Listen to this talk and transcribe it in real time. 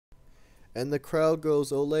And the crowd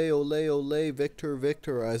goes, ole, ole, ole, Victor,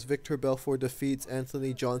 Victor, as Victor Belfort defeats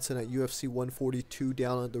Anthony Johnson at UFC 142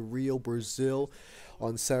 down at the Rio, Brazil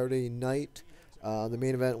on Saturday night. The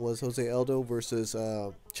main event was Jose Aldo versus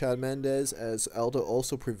Chad Mendes, as Aldo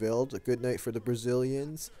also prevailed. A good night for the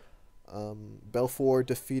Brazilians. Belfort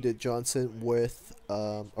defeated Johnson with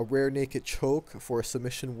a rare naked choke for a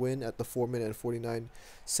submission win at the 4-minute and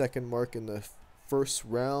 49-second mark in the first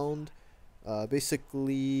round.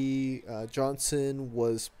 Basically, Johnson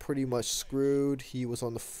was pretty much screwed. He was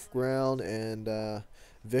on the ground, and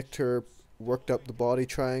Victor worked up the body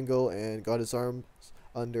triangle and got his arms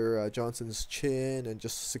under Johnson's chin and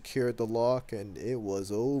just secured the lock, and it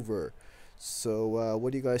was over. So,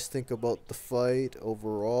 what do you guys think about the fight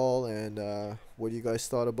overall, and what do you guys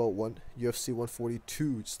thought about UFC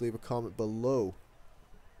 142? Just leave a comment below.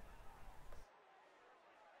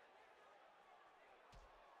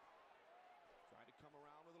 Tried to come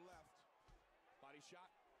around with a left. Body shot.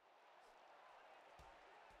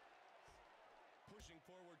 Pushing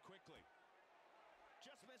forward quickly.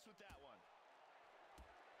 Just missed with that one.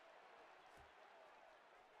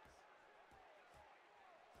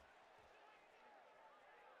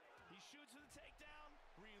 He shoots for the takedown.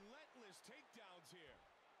 Relentless takedowns here.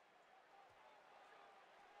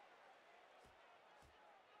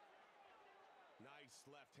 Nice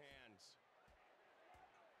left hands.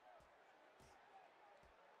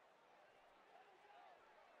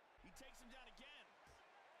 He takes him down again.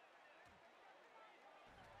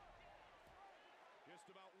 Just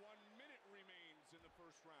about 1 minute remains in the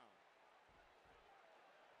first round.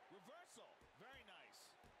 Reversal. Very nice.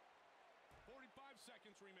 45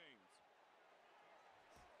 seconds remains.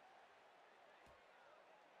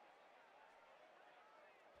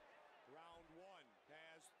 Round one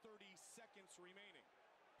has 30 seconds remaining.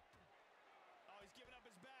 Oh, he's giving up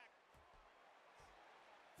his back.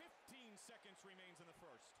 15 seconds remains in the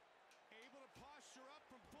first. Able to posture up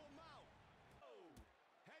from full mount. Oh,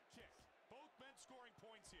 head kick. Both men scoring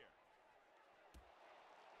points here.